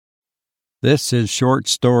This is Short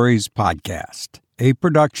Stories Podcast, a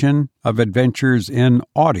production of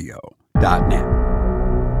AdventuresInAudio.net.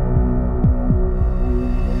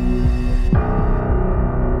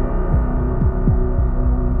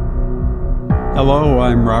 Hello,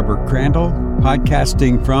 I'm Robert Crandall,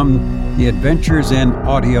 podcasting from the Adventures in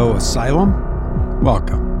Audio Asylum.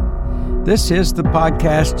 Welcome. This is the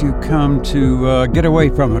podcast you come to get away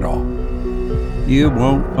from it all. You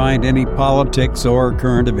won't find any politics or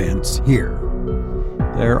current events here.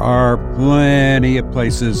 There are plenty of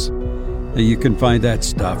places that you can find that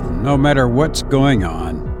stuff. No matter what's going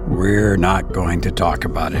on, we're not going to talk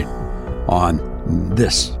about it on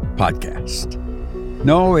this podcast.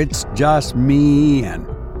 No, it's just me and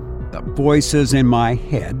the voices in my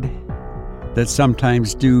head that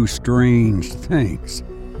sometimes do strange things.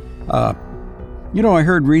 I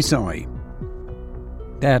heard recently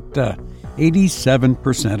that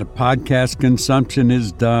 87% of podcast consumption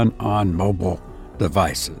is done on mobile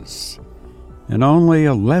devices, and only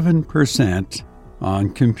 11%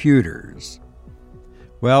 on computers.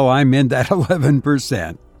 Well, I'm in that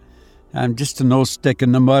 11%. I'm just a no stick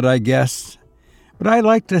in the mud, I guess. But I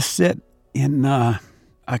like to sit in a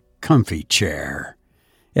comfy chair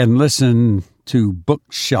and listen to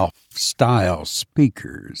bookshelf-style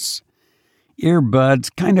speakers.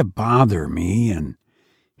 Earbuds kind of bother me, and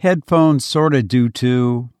headphones sort of do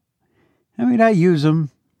too. I use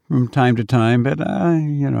them from time to time, but,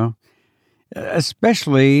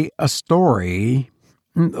 especially a story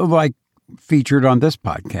like featured on this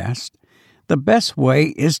podcast, the best way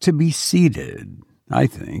is to be seated, I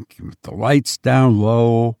think, with the lights down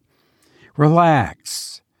low.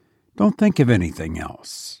 Relax. Don't think of anything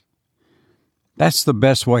else. That's the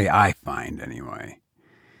best way I find, anyway.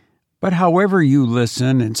 But however you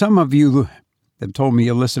listen, and some of you that told me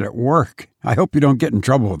you listen at work, I hope you don't get in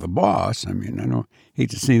trouble with the boss. I hate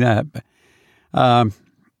to see that. But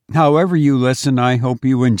however you listen, I hope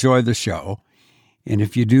you enjoy the show. And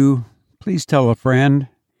if you do, please tell a friend.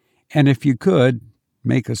 And if you could,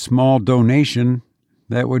 make a small donation.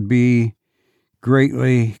 That would be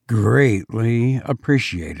greatly, greatly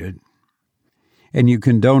appreciated. And you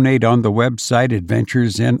can donate on the website,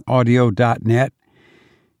 AdventuresInAudio.net.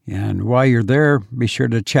 And while you're there, be sure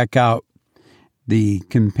to check out the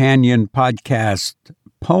companion podcast,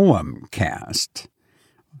 Poemcast,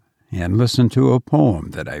 and listen to a poem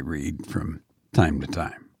that I read from time to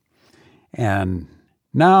time. And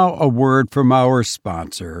now a word from our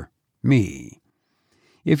sponsor, me.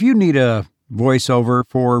 If you need a voiceover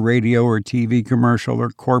for a radio or TV commercial or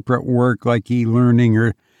corporate work like e-learning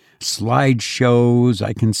or slideshows,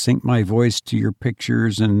 I can sync my voice to your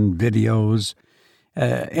pictures and videos,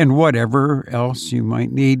 and whatever else you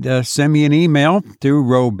might need, send me an email to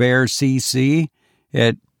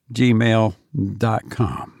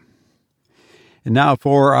robertcc@gmail.com. And now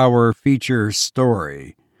for our feature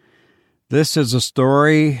story. This is a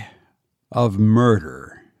story of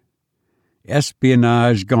murder,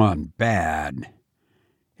 espionage gone bad,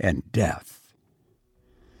 and death.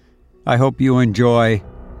 I hope you enjoy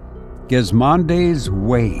Gismonde's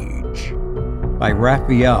Wage by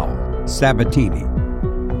Raphael Sabatini.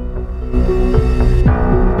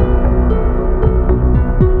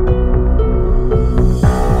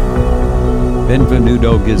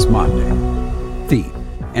 Benvenuto Gismonde, thief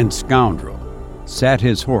and scoundrel, sat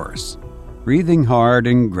his horse, breathing hard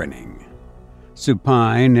and grinning.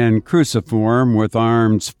 Supine and cruciform, with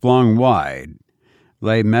arms flung wide,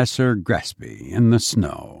 lay Messer Gresby in the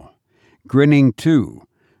snow, grinning too,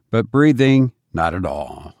 but breathing not at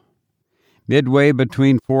all. Midway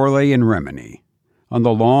between Forlì and Rimini, on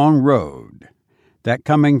the long road that,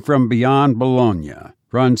 coming from beyond Bologna,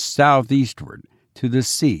 runs southeastward to the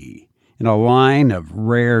sea in a line of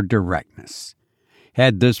rare directness,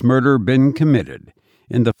 had this murder been committed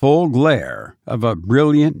in the full glare of a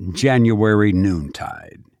brilliant January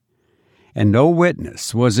noontide. And no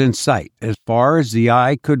witness was in sight as far as the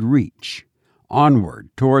eye could reach,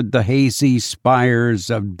 onward toward the hazy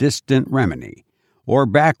spires of distant Rimini, or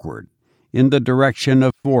backward in the direction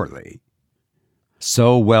of Forlì.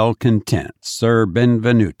 So well content Sir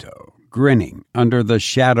Benvenuto, grinning under the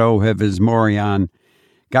shadow of his morion,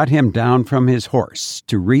 got him down from his horse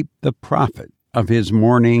to reap the profit of his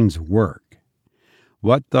morning's work.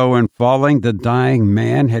 What though in falling the dying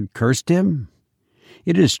man had cursed him?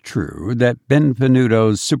 It is true that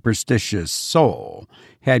Benvenuto's superstitious soul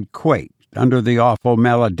had quaked under the awful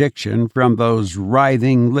malediction from those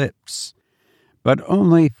writhing lips, but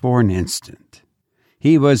only for an instant.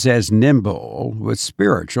 He was as nimble with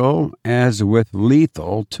spiritual as with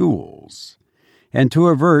lethal tools. And to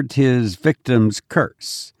avert his victim's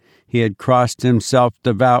curse, he had crossed himself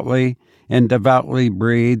devoutly and devoutly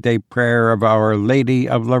breathed a prayer of Our Lady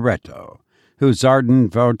of Loreto, whose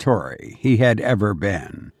ardent votary he had ever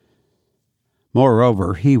been.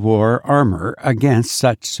 Moreover, he wore armor against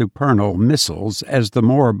such supernal missiles as the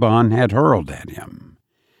moribund had hurled at him.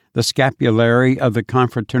 The scapulary of the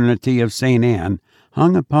Confraternity of St. Anne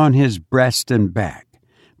hung upon his breast and back,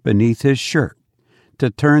 beneath his shirt, to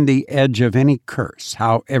turn the edge of any curse,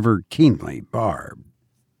 however keenly barbed.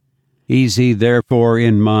 Easy, therefore,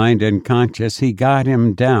 in mind and conscience, he got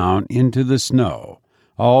him down into the snow,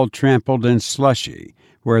 all trampled and slushy,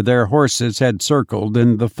 where their horses had circled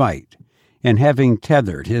in the fight, and having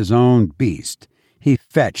tethered his own beast, he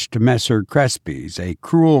fetched Messer Crespi's a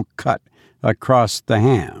cruel cut across the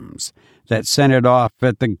hams that sent it off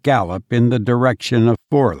at the gallop in the direction of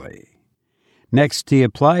Forli. Next he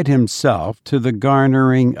applied himself to the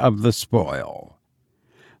garnering of the spoil.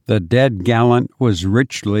 The dead gallant was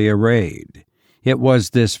richly arrayed. It was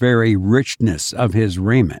this very richness of his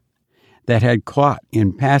raiment that had caught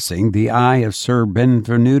in passing the eye of Sir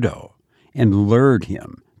Benvenuto and lured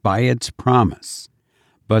him by its promise.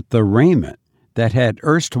 But the raiment that had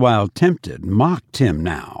erstwhile tempted mocked him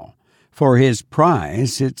now, for his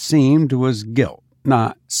prize, it seemed, was gilt,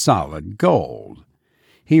 not solid gold.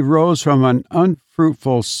 He rose from an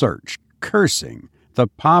unfruitful search, cursing the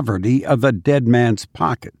poverty of the dead man's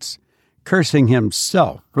pockets, cursing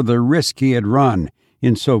himself for the risk he had run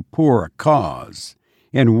in so poor a cause,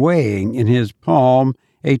 and weighing in his palm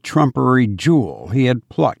a trumpery jewel he had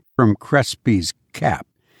plucked from Crespi's cap,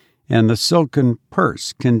 and the silken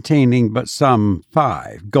purse containing but some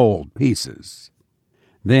 5 gold pieces.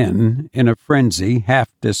 Then, in a frenzy, half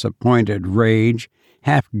disappointed rage,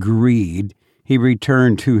 half greed, he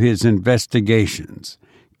returned to his investigations.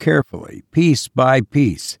 Carefully, piece by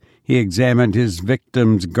piece, he examined his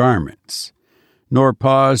victim's garments, nor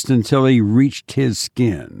paused until he reached his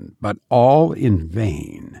skin, but all in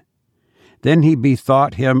vain. Then he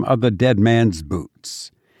bethought him of the dead man's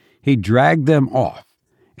boots. He dragged them off,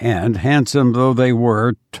 and, handsome though they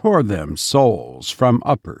were, tore them soles from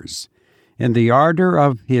uppers. In the ardor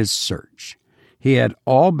of his search, he had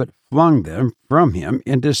all but flung them from him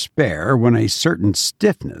in despair when a certain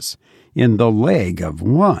stiffness in the leg of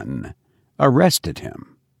one arrested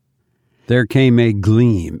him. There came a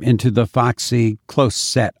gleam into the foxy,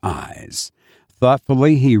 close-set eyes.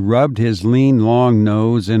 Thoughtfully he rubbed his lean, long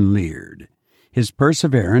nose and leered. His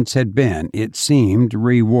perseverance had been, it seemed,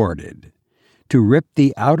 rewarded. To rip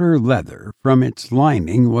the outer leather from its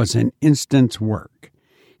lining was an instant's work.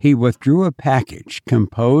 He withdrew a package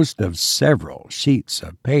composed of several sheets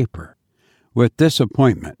of paper. With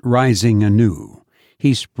disappointment rising anew,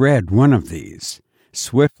 he spread one of these.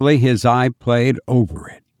 Swiftly his eye played over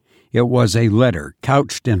it. It was a letter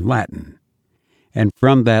couched in Latin, and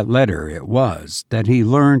from that letter it was that he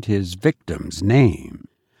learned his victim's name.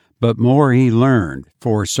 But more he learned,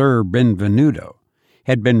 for Sir Benvenuto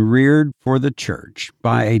had been reared for the church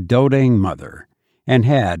by a doting mother, and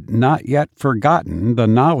had not yet forgotten the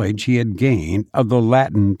knowledge he had gained of the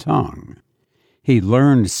Latin tongue. He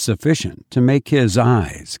learned sufficient to make his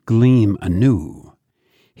eyes gleam anew.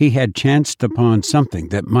 He had chanced upon something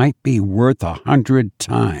that might be worth 100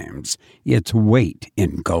 times its weight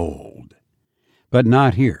in gold. But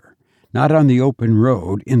not here, not on the open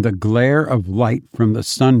road, in the glare of light from the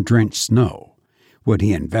sun-drenched snow, would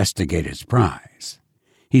he investigate his prize.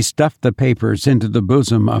 He stuffed the papers into the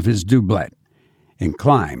bosom of his doublet and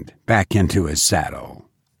climbed back into his saddle.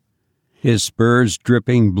 His spurs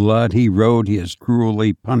dripping blood, he rode his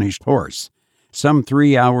cruelly punished horse some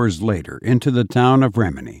 3 hours later into the town of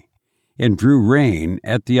Rimini, and drew rein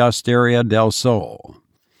at the Osteria del Sol.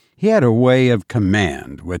 He had a way of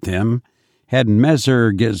command with him, had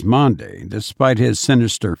Messer Gismondi, despite his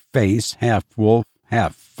sinister face, half wolf,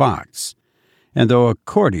 half fox, and though a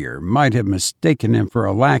courtier might have mistaken him for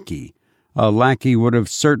a lackey would have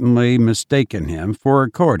certainly mistaken him for a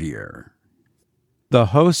courtier. The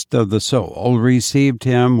host of the Soul received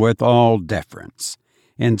him with all deference,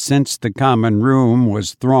 and since the common room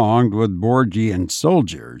was thronged with Borgian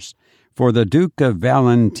soldiers, for the Duke of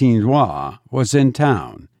Valentinois was in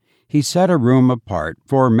town, he set a room apart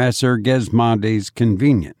for Messer Gismondi's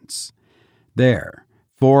convenience. There,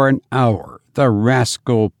 for an hour, the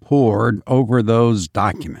rascal pored over those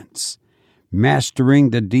documents,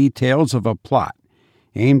 mastering the details of a plot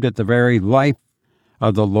aimed at the very life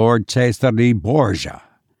of the Lord Cesare Borgia,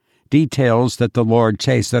 details that the Lord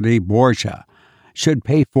Cesare Borgia should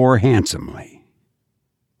pay for handsomely.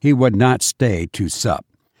 He would not stay to sup,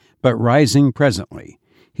 but rising presently,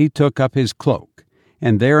 he took up his cloak,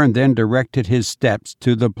 and there and then directed his steps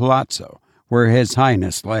to the palazzo where his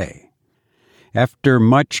highness lay. after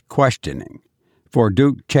much questioning, for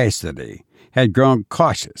Duke Cesare had grown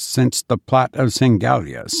cautious since the plot of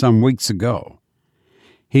Sinigaglia some weeks ago.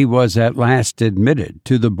 He was at last admitted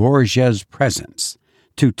to the Borgia's presence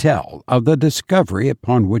to tell of the discovery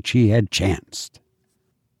upon which he had chanced.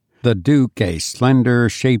 The Duke, a slender,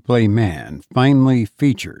 shapely man, finely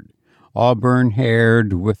featured,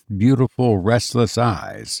 auburn-haired, with beautiful, restless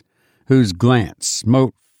eyes, whose glance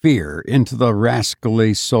smote fear into the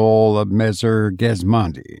rascally soul of Messer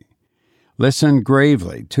Gismondi, listened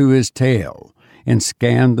gravely to his tale and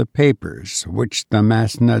scanned the papers which the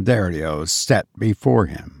Masnaderios set before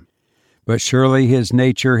him. But surely his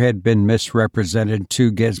nature had been misrepresented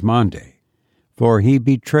to Gismondi, for he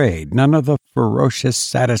betrayed none of the ferocious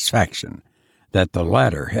satisfaction that the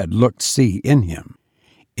latter had looked see in him.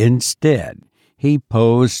 Instead, he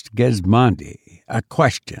posed Gismondi a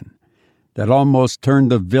question that almost turned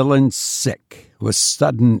the villain sick with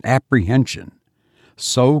sudden apprehension.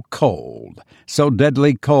 So cold, so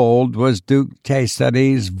deadly cold was Duke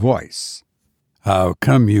Cesare's voice. "How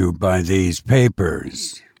come you by these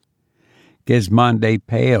papers?" Gismondi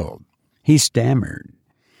paled. He stammered.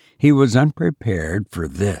 He was unprepared for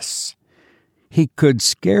this. He could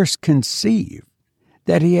scarce conceive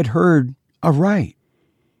that he had heard aright.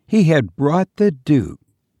 He had brought the Duke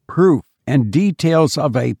proof and details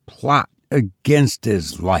of a plot against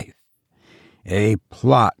his life, a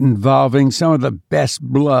plot involving some of the best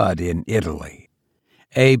blood in Italy,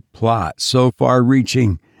 a plot so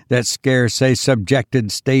far-reaching that scarce a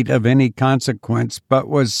subjected state of any consequence but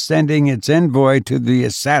was sending its envoy to the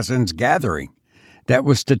assassins' gathering that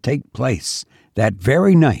was to take place that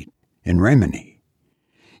very night in Rimini.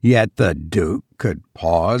 Yet the Duke could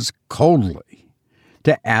pause coldly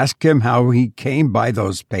to ask him how he came by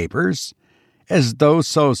those papers, as though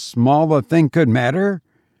so small a thing could matter,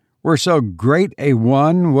 where so great a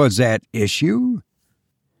one was at issue?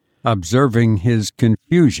 Observing his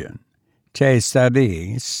confusion,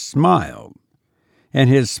 Cesare smiled, and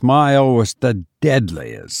his smile was the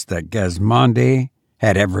deadliest that Gismondi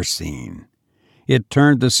had ever seen. It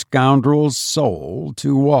turned the scoundrel's soul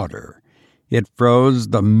to water. It froze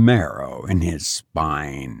the marrow in his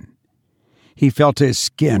spine. He felt his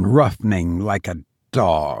skin roughening like a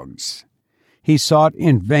dog's. He sought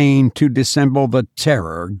in vain to dissemble the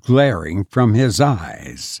terror glaring from his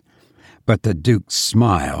eyes. But the Duke's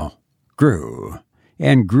smile grew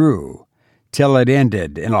and grew till it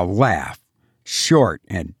ended in a laugh, short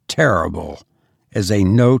and terrible as a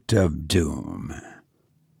note of doom.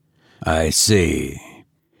 "I see,"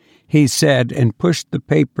 he said, and pushed the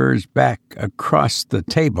papers back across the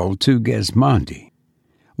table to Gismondi.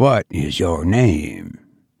 "What is your name?"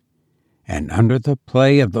 And under the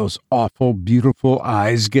play of those awful, beautiful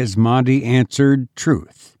eyes, Gismondi answered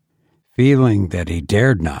truth, feeling that he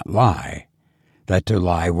dared not lie, that to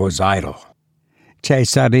lie was idle.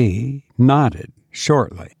 Cesare nodded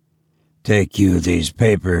shortly. "Take you these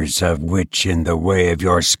papers of which in the way of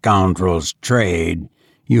your scoundrel's trade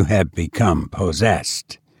you have become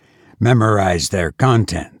possessed. Memorize their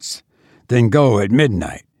contents, then go at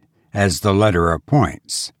midnight, as the letter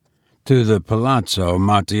appoints, to the Palazzo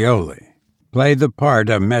Mattioli. Play the part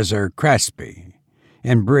of Messer Crespi,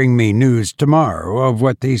 and bring me news tomorrow of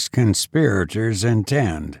what these conspirators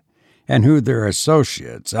intend, and who their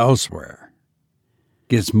associates elsewhere."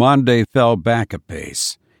 Gismondi fell back a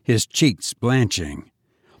pace, his cheeks blanching.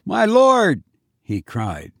 "My lord!" he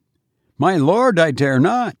cried. "My lord, I dare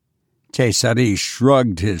not." Cesare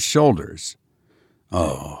shrugged his shoulders.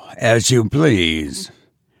 "Oh, as you please,"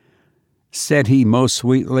 said he most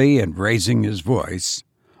sweetly, and raising his voice,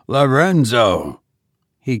 "Lorenzo!"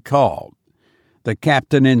 he called. The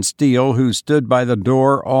captain in steel, who stood by the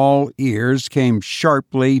door all ears, came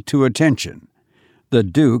sharply to attention. The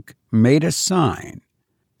Duke made a sign.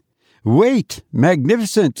 "Wait,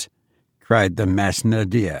 magnificent!" cried the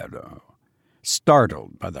Masnadiero,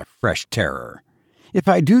 startled by the fresh terror. "If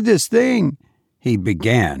I do this thing," he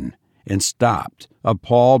began, and stopped,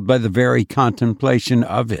 appalled by the very contemplation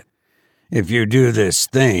of it. "If you do this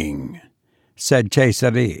thing," said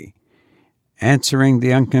Cesare, answering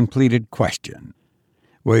the uncompleted question,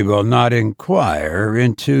 "we will not inquire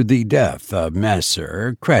into the death of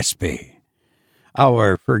Messer Crespi.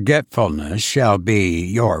 Our forgetfulness shall be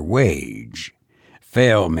your wage.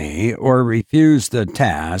 Fail me or refuse the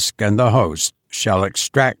task, and the host shall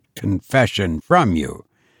extract confession from you,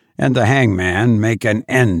 and the hangman make an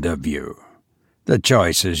end of you. The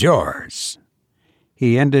choice is yours."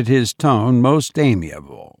 He ended his tone most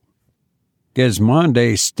amiable.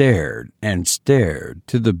 Gismondi stared and stared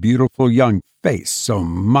to the beautiful young face so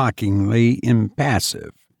mockingly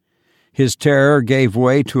impassive. His terror gave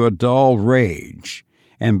way to a dull rage,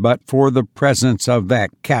 and but for the presence of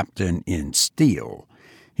that captain in steel,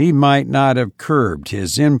 he might not have curbed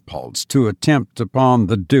his impulse to attempt upon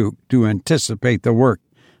the Duke to anticipate the work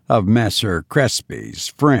of Messer Crespi's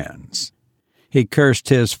friends. He cursed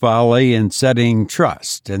his folly in setting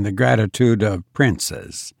trust in the gratitude of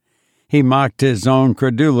princes. He mocked his own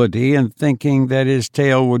credulity in thinking that his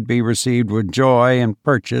tale would be received with joy and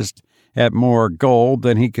purchased at more gold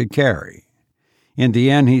than he could carry. In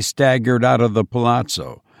the end, he staggered out of the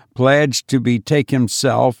palazzo, pledged to betake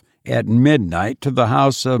himself at midnight to the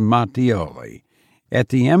house of Mattioli, at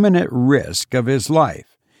the imminent risk of his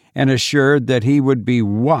life, and assured that he would be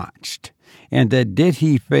watched, and that did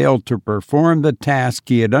he fail to perform the task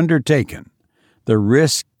he had undertaken, the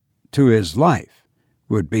risk to his life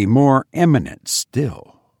would be more imminent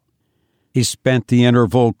still. He spent the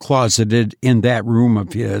interval closeted in that room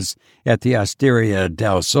of his at the Osteria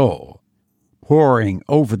del Sol, poring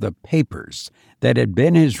over the papers that had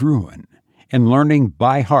been his ruin, and learning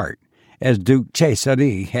by heart, as Duke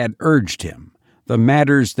Cesare had urged him, the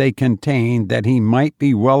matters they contained that he might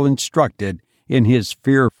be well instructed in his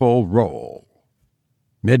fearful role.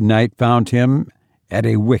 Midnight found him at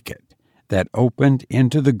a wicket that opened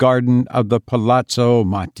into the garden of the Palazzo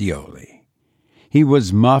Mattioli. He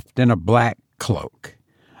was muffed in a black cloak,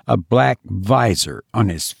 a black visor on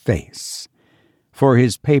his face, for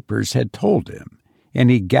his papers had told him, and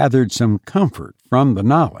he gathered some comfort from the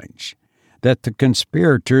knowledge, that the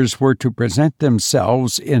conspirators were to present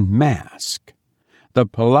themselves in mask. The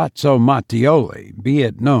Palazzo Mattioli, be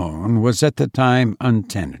it known, was at the time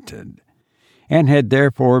untenanted, and had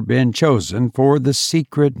therefore been chosen for the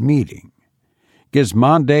secret meeting.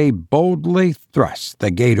 Gismondi boldly thrust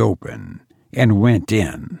the gate open and went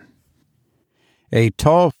in. A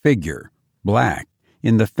tall figure, black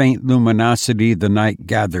in the faint luminosity the night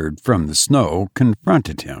gathered from the snow,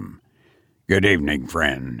 confronted him. "Good evening,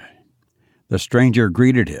 friend." The stranger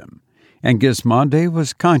greeted him, and Gismondi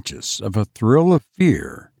was conscious of a thrill of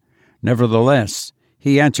fear. Nevertheless,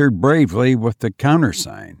 he answered bravely with the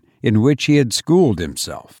countersign in which he had schooled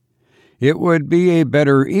himself. "It would be a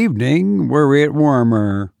better evening were it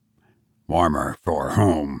warmer." "Warmer for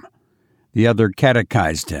whom?" The other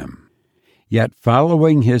catechized him. Yet,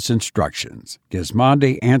 following his instructions,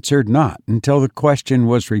 Gismondi answered not until the question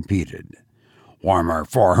was repeated. "Warmer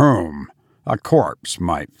for whom? A corpse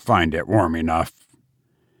might find it warm enough."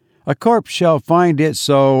 "A corpse shall find it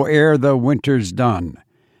so ere the winter's done,"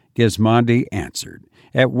 Gismondi answered,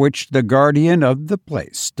 at which the guardian of the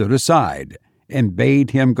place stood aside and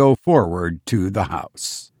bade him go forward to the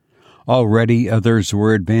house. Already others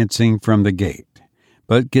were advancing from the gate,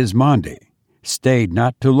 but Gismondi stayed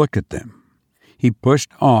not to look at them. He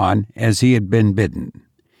pushed on as he had been bidden.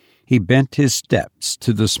 He bent his steps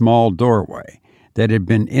to the small doorway that had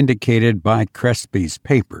been indicated by Crespi's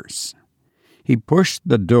papers. He pushed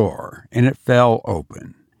the door, and it fell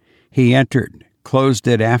open. He entered, closed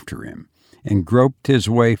it after him, and groped his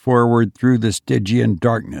way forward through the Stygian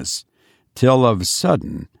darkness, till of a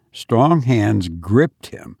sudden strong hands gripped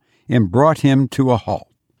him and brought him to a halt.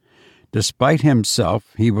 Despite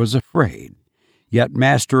himself, he was afraid. Yet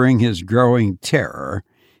mastering his growing terror,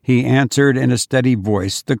 he answered in a steady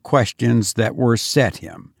voice the questions that were set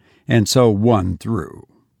him, and so won through.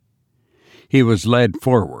 He was led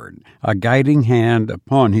forward, a guiding hand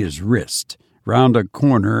upon his wrist, round a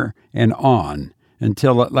corner and on,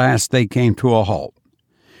 until at last they came to a halt.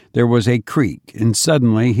 There was a creak, and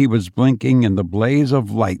suddenly he was blinking in the blaze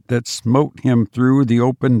of light that smote him through the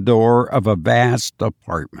open door of a vast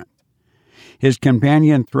apartment. His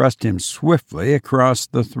companion thrust him swiftly across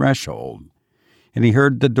the threshold, and he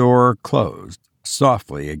heard the door closed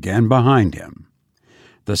softly again behind him.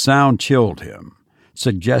 The sound chilled him,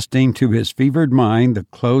 suggesting to his fevered mind the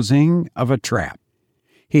closing of a trap.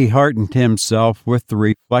 He heartened himself with the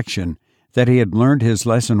reflection that he had learned his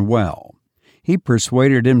lesson well. He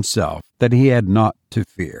persuaded himself that he had naught to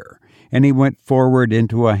fear, and he went forward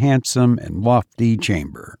into a handsome and lofty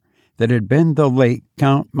chamber that had been the late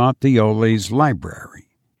Count Mattioli's library.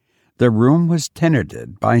 The room was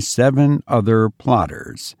tenanted by 7 other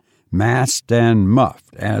plotters, masked and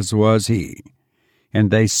muffed as was he, and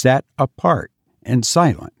they sat apart and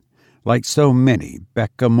silent, like so many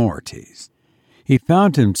Becca Mortis. He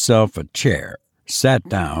found himself a chair, sat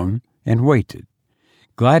down, and waited,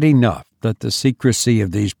 glad enough that the secrecy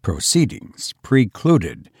of these proceedings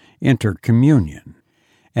precluded intercommunion.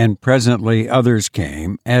 And presently others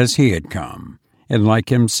came as he had come, and like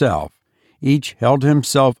himself, each held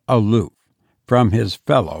himself aloof from his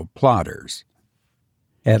fellow plotters.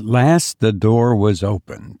 At last the door was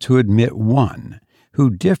opened to admit one who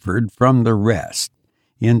differed from the rest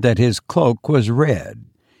in that his cloak was red,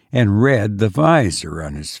 and red the visor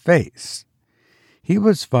on his face. He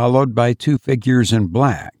was followed by 2 figures in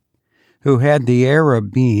black, who had the air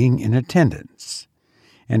of being in attendance,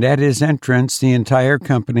 and at his entrance the entire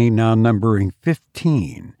company, now numbering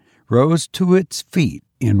 15, rose to its feet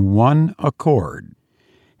in one accord.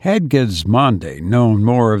 Had Gismondi known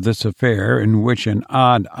more of this affair in which an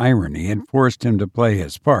odd irony had forced him to play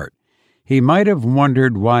his part, he might have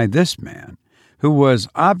wondered why this man, who was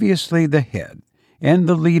obviously the head and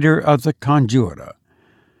the leader of the conjura,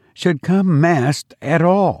 should come masked at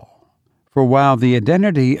all. For while the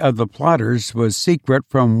identity of the plotters was secret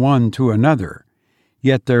from one to another,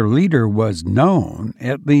 yet their leader was known,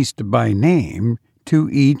 at least by name, to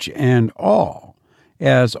each and all,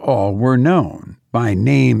 as all were known, by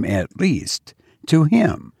name at least, to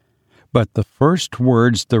him. But the first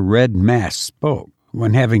words the red mask spoke,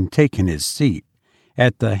 when having taken his seat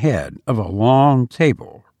at the head of a long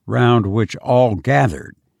table round which all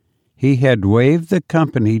gathered, he had waved the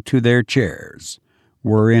company to their chairs,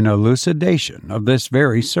 were in elucidation of this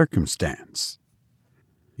very circumstance.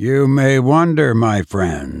 "You may wonder, my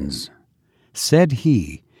friends," said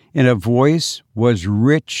he, in a voice was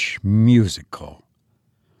rich musical,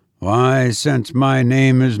 "why, since my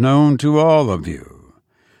name is known to all of you,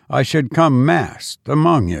 I should come masked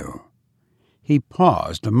among you." He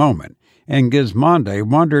paused a moment, and Gismondi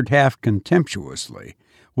wondered half contemptuously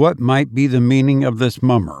what might be the meaning of this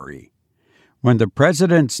mummery. When the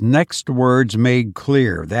president's next words made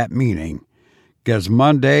clear that meaning,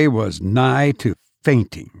 Gismondi was nigh to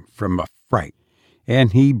fainting from affright,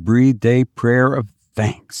 and he breathed a prayer of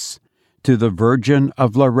thanks to the Virgin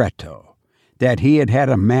of Loreto that he had had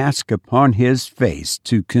a mask upon his face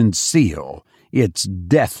to conceal its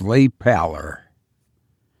deathly pallor.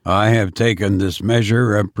 "I have taken this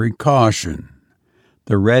measure of precaution,"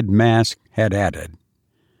 the red mask had added,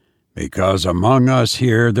 "because among us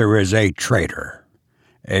here there is a traitor,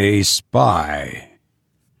 a spy."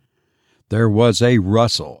 There was a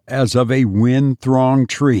rustle as of a wind-thronged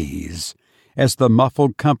trees as the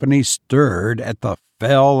muffled company stirred at the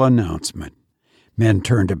fell announcement. Men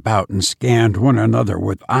turned about and scanned one another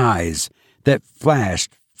with eyes that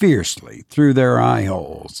flashed fiercely through their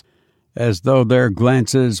eye-holes, as though their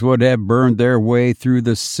glances would have burned their way through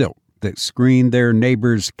the silk that screened their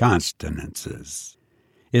neighbors' countenances.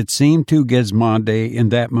 It seemed to Gismondi in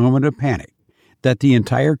that moment of panic that the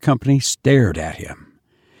entire company stared at him.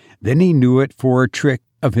 Then he knew it for a trick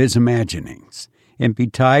of his imaginings, and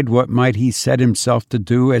betide what might he set himself to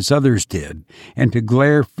do as others did, and to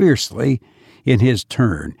glare fiercely in his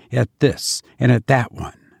turn at this and at that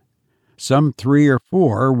one. Some 3 or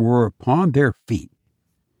 4 were upon their feet.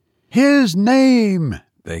 "His name!"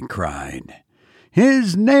 they cried.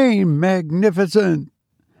 "His name, Magnificent!"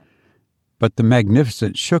 But the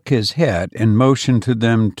Magnificent shook his head and motioned to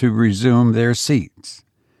them to resume their seats.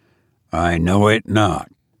 "I know it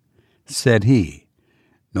not," said he,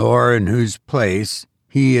 "nor in whose place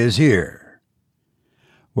he is here."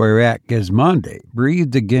 Whereat Gismondi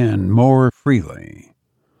breathed again more freely.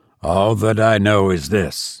 "All that I know is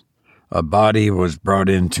this. A body was brought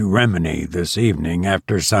into Rimini this evening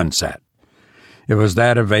after sunset. It was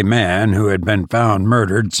that of a man who had been found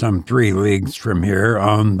murdered some 3 leagues from here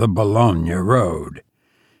on the Bologna road.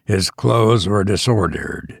 His clothes were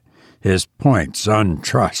disordered, his points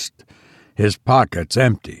untrussed, his pockets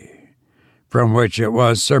empty, from which it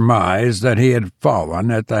was surmised that he had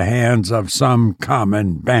fallen at the hands of some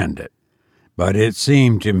common bandit. But it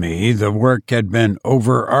seemed to me the work had been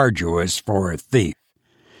over-arduous for a thief,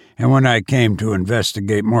 and when I came to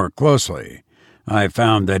investigate more closely, I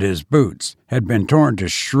found that his boots had been torn to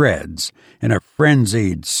shreds in a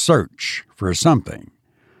frenzied search for something."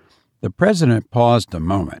 The president paused a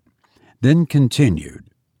moment, then continued,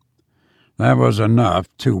 "That was enough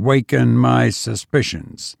to waken my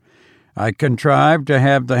suspicions. I contrived to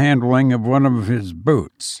have the handling of one of his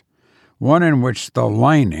boots, one in which the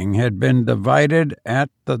lining had been divided at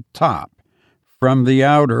the top from the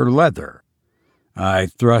outer leather. I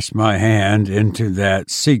thrust my hand into that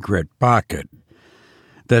secret pocket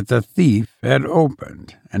that the thief had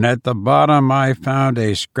opened, and at the bottom I found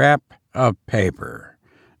a scrap of paper,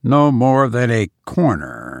 no more than a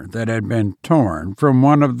corner that had been torn from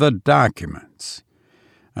one of the documents.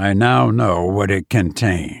 I now know what it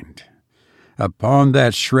contained. Upon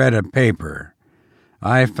that shred of paper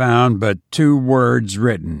I found but 2 words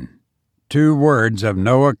written, 2 words of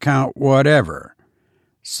no account whatever,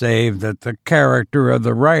 save that the character of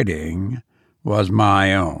the writing was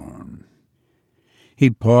my own." He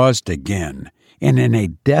paused again, and in a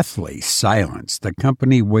deathly silence the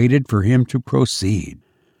company waited for him to proceed.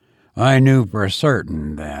 I knew for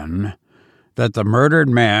certain, then, that the murdered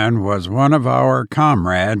man was one of our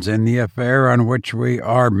comrades in the affair on which we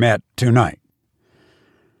are met tonight.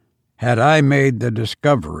 Had I made the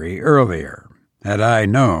discovery earlier, had I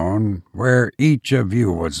known where each of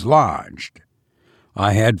you was lodged,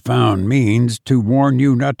 I had found means to warn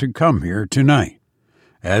you not to come here tonight.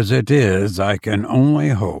 As it is, I can only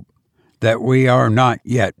hope that we are not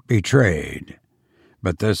yet betrayed.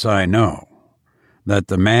 But this I know, that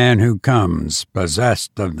the man who comes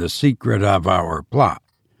possessed of the secret of our plot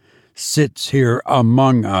sits here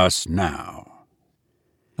among us now."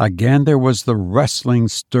 Again there was the rustling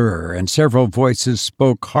stir, and several voices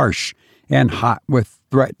spoke harsh and hot with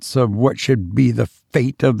threats of what should be the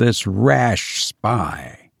fate of this rash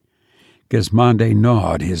spy. Gismondi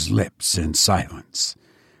gnawed his lips in silence,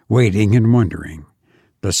 waiting and wondering,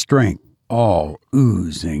 the strength all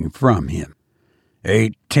oozing from him.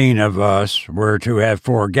 18 of us were to have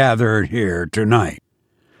foregathered here tonight,"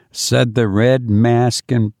 said the red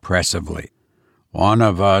mask impressively. "One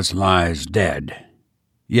of us lies dead.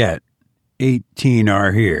 Yet 18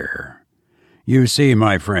 are here. You see,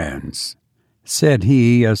 my friends," said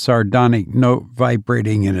he, a sardonic note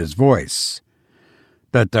vibrating in his voice,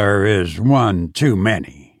 "that there is one too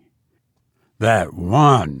many. That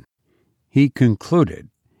one," he concluded,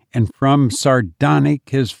 and from sardonic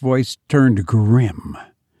his voice turned grim,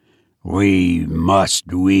 "we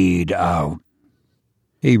must weed out."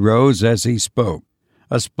 He rose as he spoke,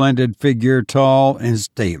 a splendid figure, tall and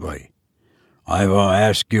stately. "I will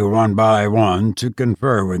ask you one by one to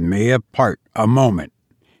confer with me apart a moment,"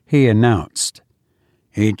 he announced.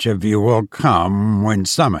 "Each of you will come when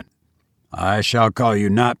summoned. I shall call you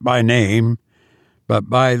not by name, but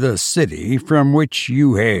by the city from which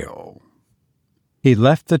you hail." He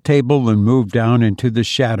left the table and moved down into the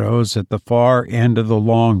shadows at the far end of the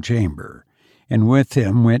long chamber, and with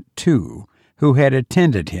him went 2 who had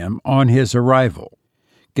attended him on his arrival.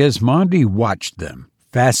 Gismondi watched them,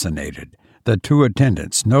 fascinated. The 2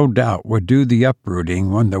 attendants no doubt would do the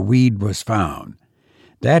uprooting when the weed was found.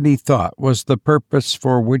 That, he thought, was the purpose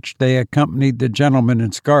for which they accompanied the gentleman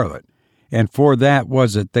in scarlet, and for that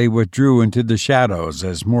was it they withdrew into the shadows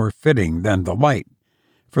as more fitting than the light,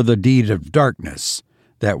 for the deed of darkness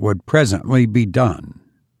that would presently be done.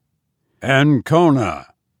 "Ancona,"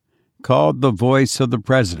 called the voice of the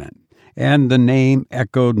president, and the name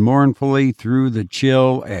echoed mournfully through the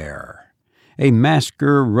chill air. A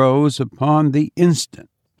masker rose upon the instant,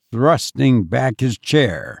 thrusting back his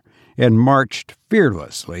chair, and marched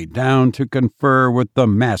fearlessly down to confer with the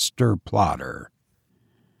master plotter.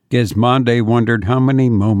 Gismondi wondered how many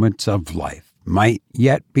moments of life might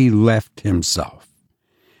yet be left himself.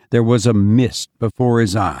 There was a mist before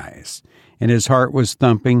his eyes, and his heart was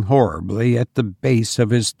thumping horribly at the base of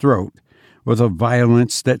his throat with a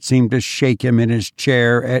violence that seemed to shake him in his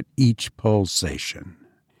chair at each pulsation.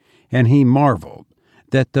 And he marveled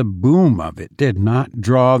that the boom of it did not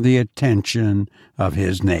draw the attention of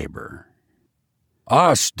his neighbor.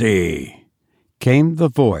 "Asti!" came the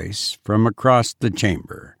voice from across the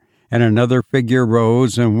chamber, and another figure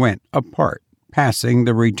rose and went apart, passing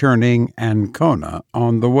the returning Ancona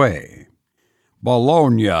on the way.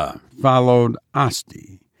 Bologna followed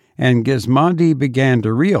Asti, and Gismondi began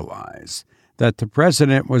to realize that the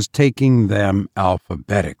president was taking them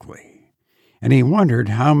alphabetically, and he wondered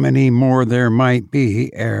how many more there might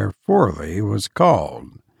be ere Forli was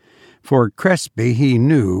called, for Crespi, he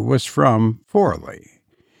knew, was from Forli.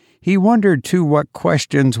 He wondered, too, what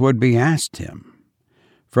questions would be asked him.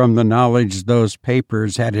 From the knowledge those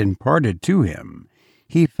papers had imparted to him,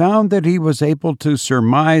 he found that he was able to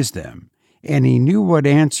surmise them, and he knew what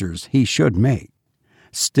answers he should make.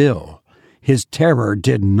 Still, his terror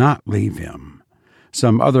did not leave him.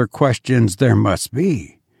 Some other questions there must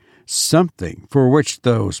be, something for which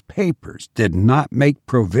those papers did not make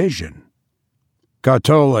provision.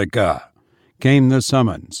 "Cattolica!" came the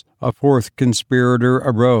summons. A 4th conspirator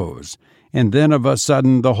arose, and then of a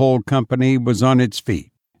sudden the whole company was on its feet.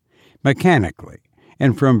 Mechanically,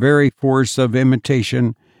 and from very force of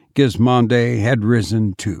imitation, Gismondi had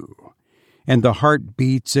risen too, and the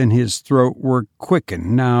heartbeats in his throat were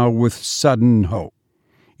quickened now with sudden hope.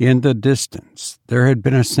 In the distance there had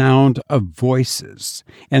been a sound of voices,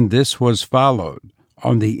 and this was followed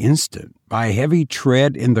on the instant by heavy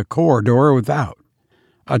tread in the corridor without,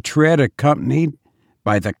 a tread accompanied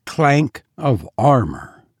by the clank of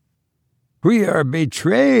armor. "We are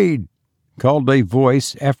betrayed!" called a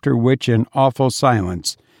voice, after which, in awful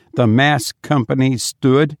silence, the masked company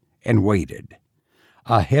stood and waited.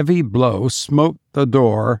 A heavy blow smote the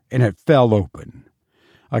door, and it fell open.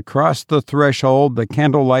 Across the threshold, the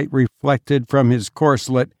candlelight reflected from his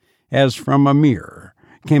corselet as from a mirror,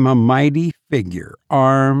 came a mighty figure,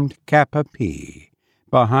 armed cap a pie.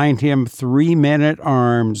 Behind him 3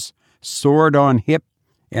 men-at-arms, sword on hip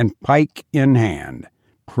and pike in hand,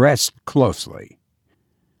 pressed closely.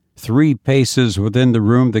 3 paces within the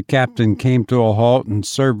room, the captain came to a halt and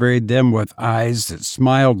surveyed them with eyes that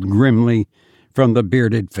smiled grimly from the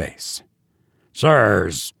bearded face.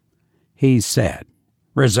 "Sirs," he said,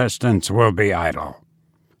 "resistance will be idle.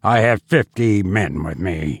 I have 50 men with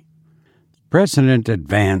me." The president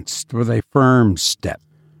advanced with a firm step.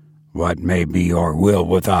 "What may be your will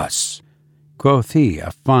with us?" quoth he,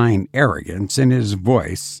 a fine arrogance in his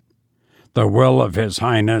voice. "The will of His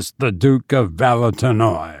Highness the Duke of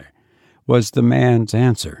Valentinois," was the man's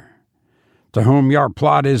answer, "to whom your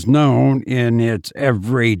plot is known in its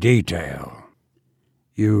every detail.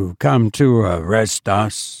 You come to arrest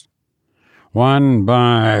us?" "One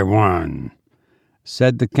by one,"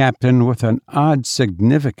 said the captain with an odd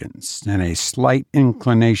significance and a slight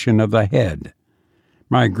inclination of the head.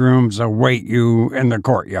 "My grooms await you in the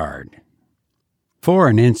courtyard." For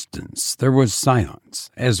an instant there was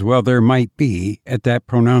silence, as well there might be at that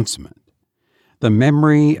pronouncement. The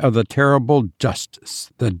memory of the terrible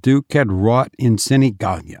justice the Duke had wrought in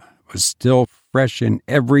Senigallia was still fresh in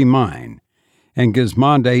every mind, and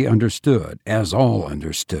Gismondi understood, as all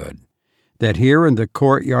understood, that here in the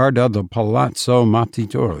courtyard of the Palazzo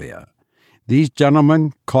Montigioli, these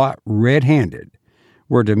gentlemen, caught red-handed,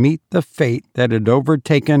 were to meet the fate that had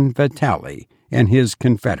overtaken Vitali and his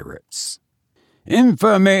confederates.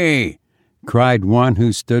 "Infamy!" cried one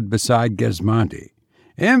who stood beside Gismondi.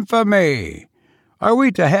 "Infamy! Are we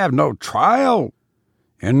to have no trial?"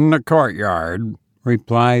 "In the courtyard,"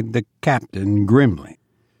 replied the captain grimly.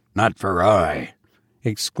 "Not for I,"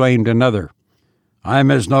 exclaimed another.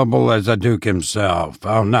 "I'm as noble as the Duke himself.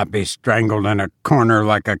 I'll not be strangled in a corner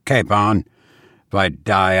like a capon. If I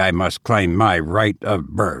die, I must claim my right of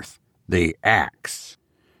birth, the axe."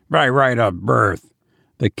 "By right of birth,"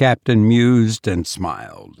 the captain mused and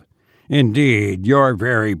smiled. "Indeed, your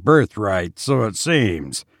very birthright, so it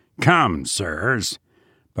seems. Come, sirs."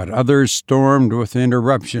 But others stormed with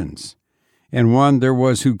interruptions, and one there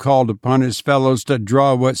was who called upon his fellows to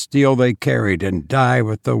draw what steel they carried and die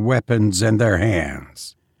with the weapons in their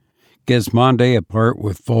hands. Gismondi, apart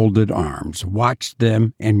with folded arms, watched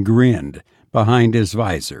them and grinned behind his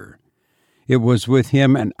visor. It was with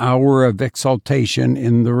him an hour of exultation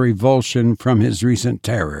in the revulsion from his recent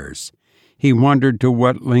terrors. He wondered to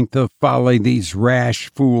what length of folly these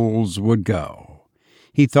rash fools would go.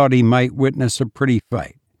 He thought he might witness a pretty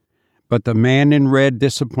fight, but the man in red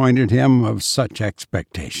disappointed him of such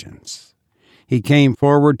expectations. He came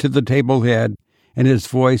forward to the table head, and his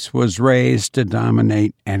voice was raised to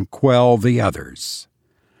dominate and quell the others.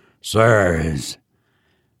 "Sirs,"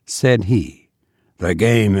 said he, "the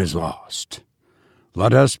game is lost.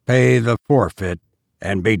 Let us pay the forfeit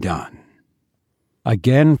and be done."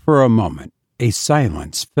 Again for a moment a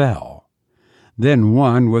silence fell. Then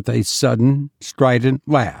one with a sudden, strident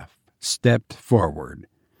laugh stepped forward.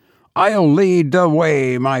 "I'll lead the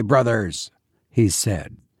way, my brothers," he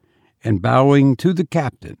said, and bowing to the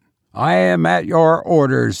captain, "I am at your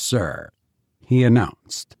orders, sir," he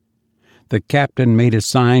announced. The captain made a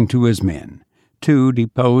sign to his men. 2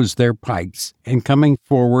 deposed their pikes, and coming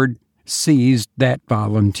forward, seized that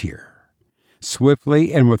volunteer.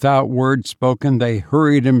 Swiftly and without word spoken, they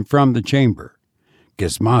hurried him from the chamber.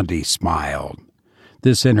 Gismondi smiled.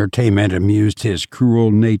 This entertainment amused his cruel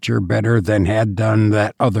nature better than had done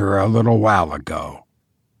that other a little while ago.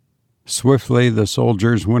 Swiftly the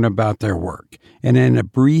soldiers went about their work, and in a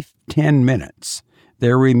brief 10 minutes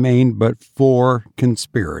there remained but 4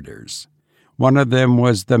 conspirators. One of them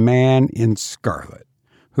was the man in scarlet,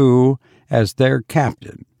 who, as their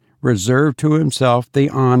captain, reserved to himself the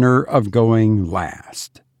honor of going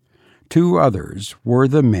last. 2 others were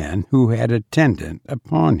the men who had attendant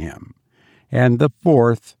upon him, and the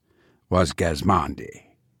 4th was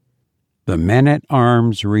Gismondi. The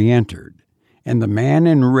men-at-arms re-entered, and the man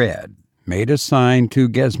in red made a sign to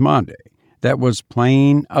Gismondi that was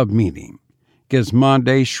plain of meaning.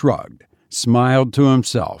 Gismondi shrugged, smiled to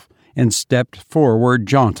himself, and stepped forward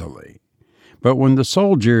jauntily. But when the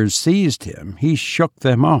soldiers seized him, he shook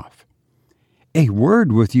them off. "A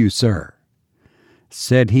word with you, sir,"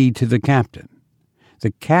 said he to the captain.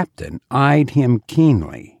 The captain eyed him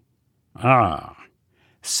keenly. "Ah,"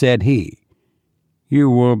 said he, "you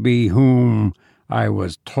will be whom I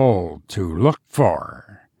was told to look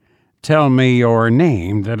for. Tell me your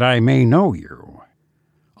name that I may know you."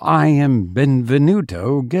 I am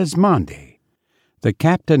Benvenuto Gismondi." The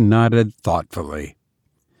captain nodded thoughtfully.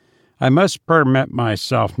 "I must permit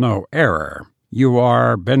myself no error. You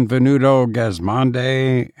are Benvenuto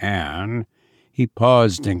Gismondi, and—" He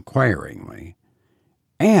paused inquiringly.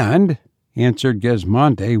 "And," answered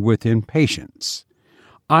Gismondi with impatience,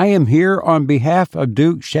 "I am here on behalf of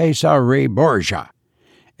Duke Cesare Borgia."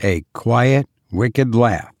 A quiet, wicked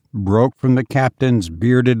laugh broke from the captain's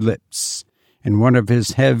bearded lips, and one of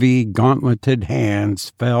his heavy, gauntleted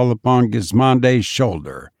hands fell upon Gismondi's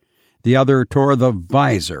shoulder. The other tore the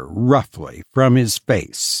visor roughly from his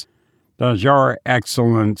face. "Does your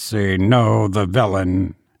excellency know the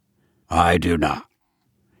villain?" "I do not,"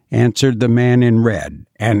 answered the man in red,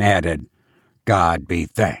 and added, "God be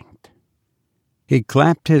thanked." He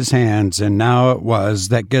clapped his hands, and now it was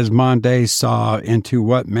that Gismondi saw into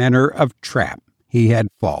what manner of trap he had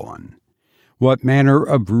fallen, what manner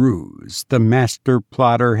of ruse the master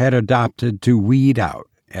plotter had adopted to weed out,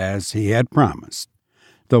 as he had promised,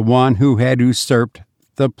 the one who had usurped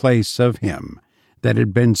the place of him that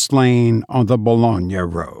had been slain on the Bologna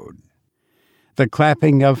road. The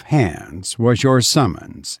clapping of hands was your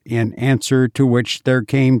summons, in answer to which there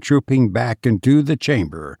came trooping back into the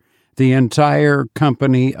chamber the entire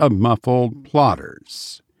company of muffled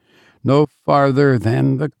plotters. No farther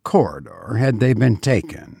than the corridor had they been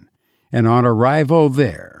taken, and on arrival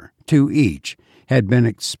there, to each had been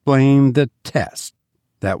explained the test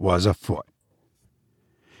that was afoot.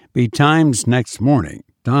 Betimes next morning,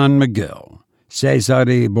 Don Miguel,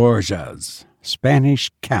 Cesare Borgia's Spanish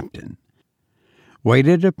captain,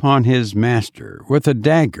 waited upon his master with a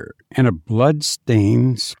dagger and a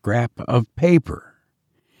blood-stained scrap of paper.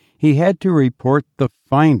 He had to report the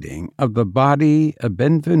finding of the body of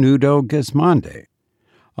Benvenuto Gismondi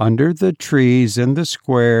under the trees in the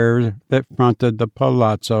square that fronted the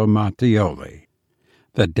Palazzo Mattioli.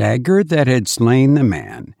 The dagger that had slain the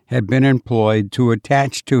man had been employed to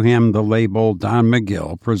attach to him the label Don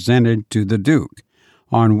Miguel presented to the Duke,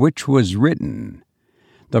 on which was written,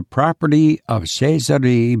 "The property of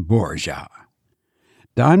Cesare Borgia."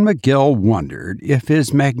 Don Miguel wondered if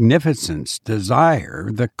His Magnificence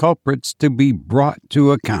desired the culprits to be brought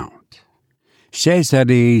to account.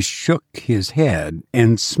 Cesare shook his head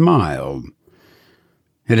and smiled.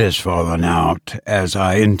 "It has fallen out as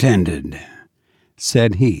I intended,"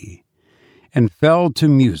 said he, and fell to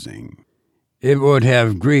musing. "It would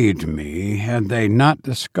have grieved me had they not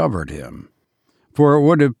discovered him, for it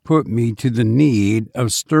would have put me to the need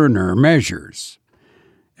of sterner measures.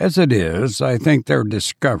 As it is, I think their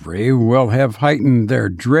discovery will have heightened their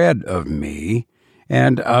dread of me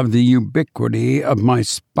and of the ubiquity of my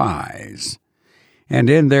spies, and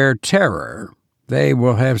in their terror they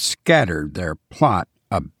will have scattered their plot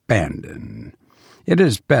abandoned. It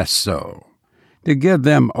is best so. To give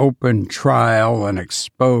them open trial and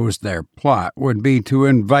expose their plot would be to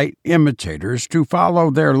invite imitators to follow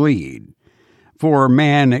their lead, for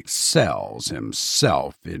man excels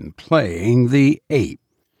himself in playing the ape.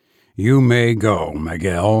 You may go,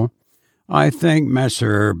 Miguel. I think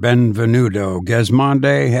Messer Benvenuto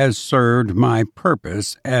Gismondi has served my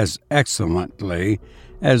purpose as excellently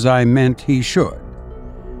as I meant he should,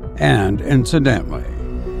 and incidentally,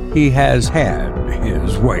 he has had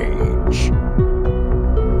his wage."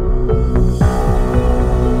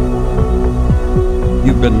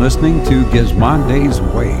 You've been listening to Gismondi's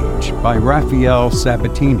Wage by Raphael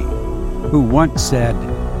Sabatini, who once said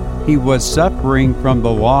he was suffering from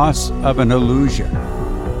the loss of an illusion.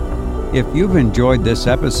 If you've enjoyed this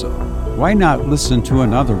episode, why not listen to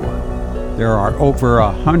another one? There are over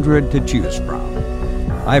 100 to choose from.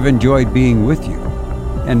 I've enjoyed being with you,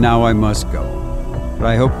 and now I must go. But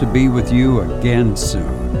I hope to be with you again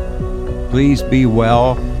soon. Please be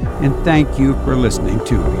well, and thank you for listening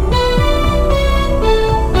to me.